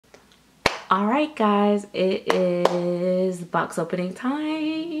All right, guys, it is box opening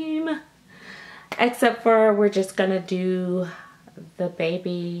time. Except for we're just gonna do the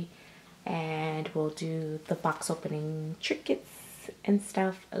baby and we'll do the box opening trinkets and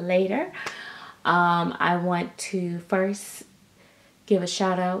stuff later. I want to first give a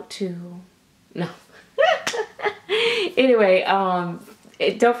shout out to, no. Anyway,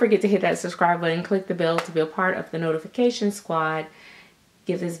 don't forget to hit that subscribe button, click the bell to be a part of the notification squad.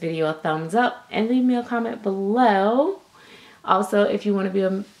 Give this video a thumbs up and leave me a comment below. Also, if you want to be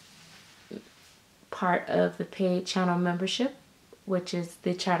a part of the paid channel membership, which is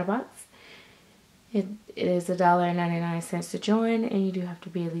the Chatterbox, it is $1.99 to join, and you do have to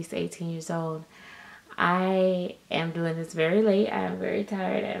be at least 18 years old. I am doing this very late. I am very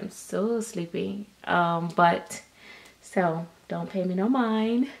tired. I am so sleepy. But so don't pay me no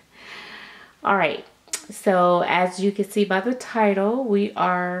mind. All right. So as you can see by the title, we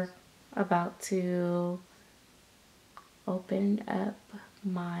are about to open up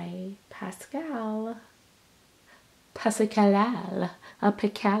my Pascale, my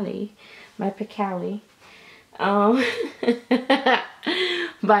Pascale,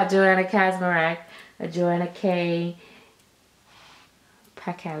 by Joanna Kazmarek, Joanna K.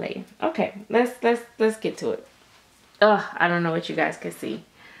 Pascale. Okay, let's get to it. I don't know what you guys can see.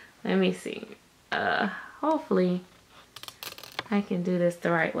 Let me see. Hopefully I can do this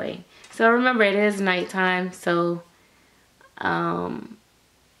the right way. So remember, it is nighttime, so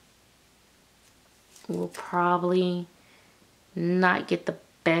we'll probably not get the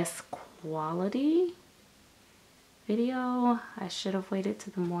best quality video. I should have waited to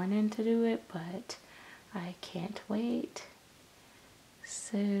the morning to do it, but I can't wait.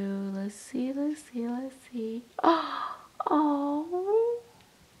 So let's see. Oh.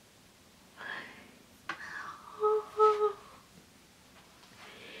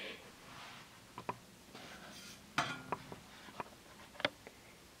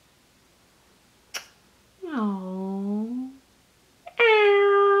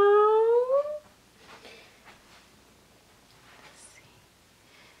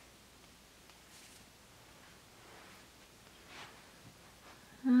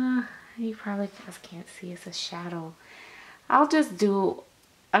 You probably just can't see, it's a shadow. I'm just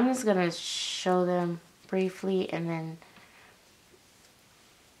gonna show them briefly and then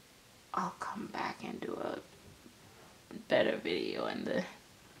I'll come back and do a better video in the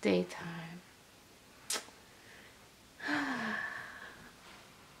daytime.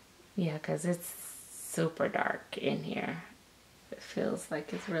 Yeah, because it's super dark in here. It feels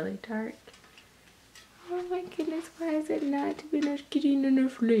like it's really dark. Oh my goodness, why is it not? We're not getting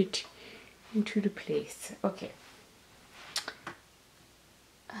enough light into the place. Okay.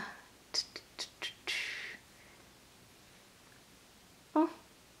 Oh.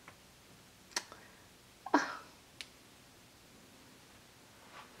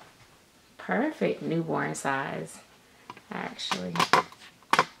 Perfect newborn size, actually.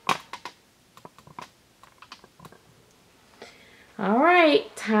 All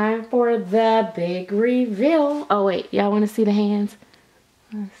right, time for the big reveal. Oh wait, y'all want to see the hands?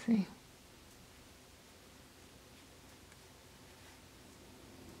 Let's see.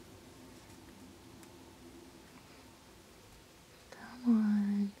 Come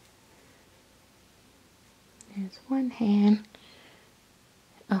on. There's one hand.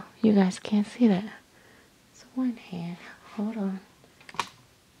 Oh, you guys can't see that. It's one hand. Hold on.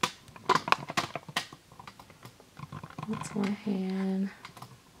 That's one hand.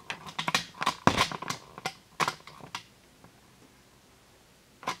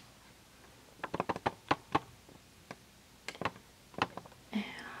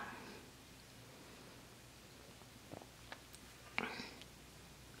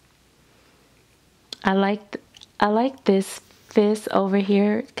 I like this fist over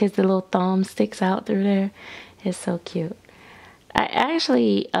here because the little thumb sticks out through there. It's so cute. I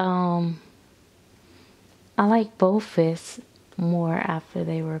actually I like both fists more after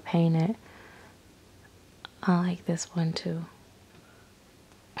they were painted. I like this one too.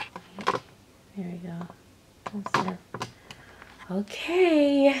 There we go.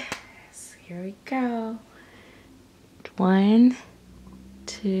 Okay, so here we go. 1,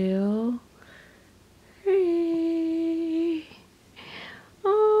 2, 3.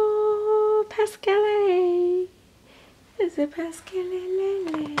 Oh, Pascale. Is it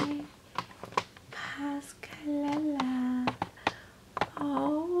Pascale? Pascale.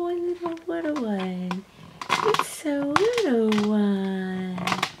 Oh, a little one. It's a little one.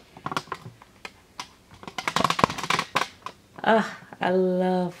 Oh, I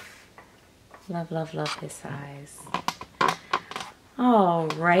love his size. All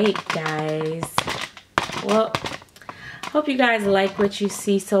right, guys. Well, hope you guys like what you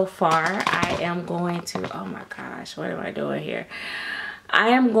see so far. I am going to, oh my gosh, what am I doing here? I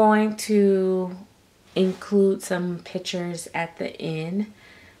am going to include some pictures at the end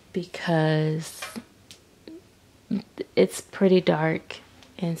because it's pretty dark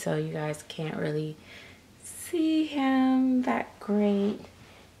and so you guys can't really see him that great.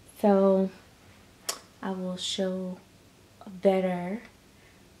 So I will show a better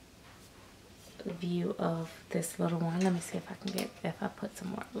view of this little one. Let me see if I can get, if I put some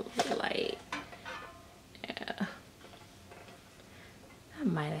more light. Yeah, that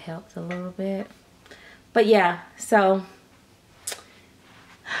might have helped a little bit. But yeah, so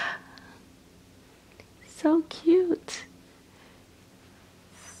cute.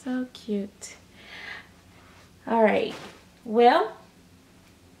 So cute. All right, well,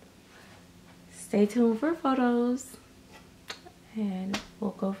 stay tuned for photos and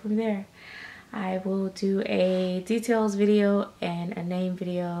we'll go from there. I will do a details video and a name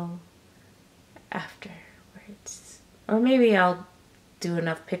video afterwards. Or maybe I'll do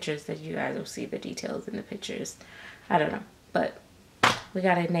enough pictures that you guys will see the details in the pictures. I don't know. But we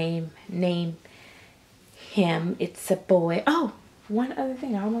gotta name him. It's a boy. Oh, one other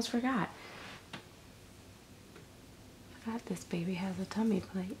thing I almost forgot. This baby has a tummy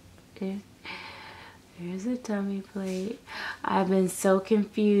plate. There's a tummy plate. I've been so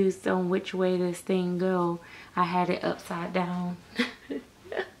confused on which way this thing go. I had it upside down.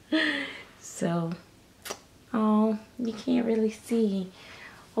 So, oh, you can't really see.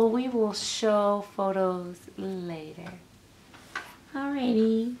 Well, we will show photos later.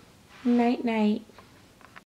 Alrighty. Night night.